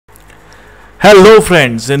Hello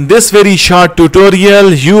friends, in this very short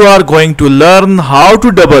tutorial you are going to learn how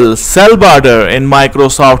to double cell border in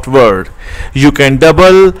Microsoft Word. You can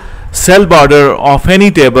double cell border of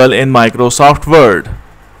any table in Microsoft Word.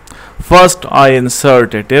 First I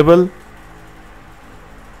insert a table,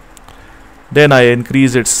 then I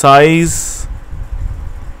increase its size.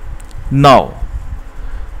 Now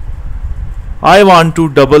I want to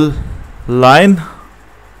double line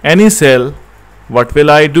any cell. What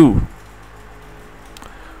will I do?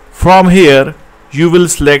 From here you will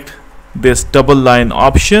select this double line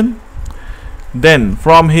option. Then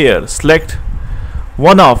from here select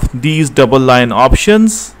one of these double line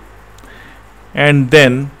options and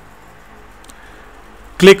then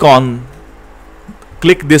click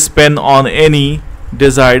this pen on any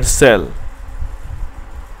desired cell,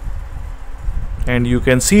 and you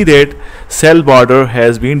can see that cell border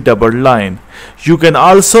has been double line. You can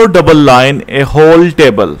also double line a whole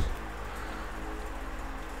table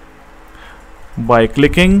by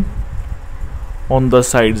clicking on the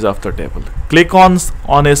sides of the table. Click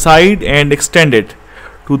on a side and extend it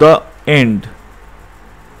to the end,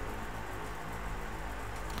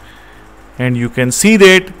 and you can see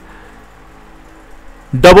that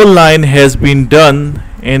double line has been done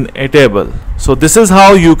in a table. So this is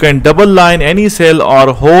how you can double line any cell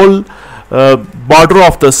or whole border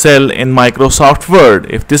of the cell in Microsoft Word.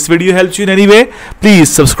 If this video helps you in any way, please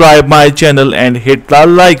subscribe my channel and hit the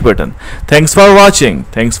like button. Thanks for watching.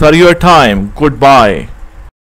 Thanks for your time. Goodbye.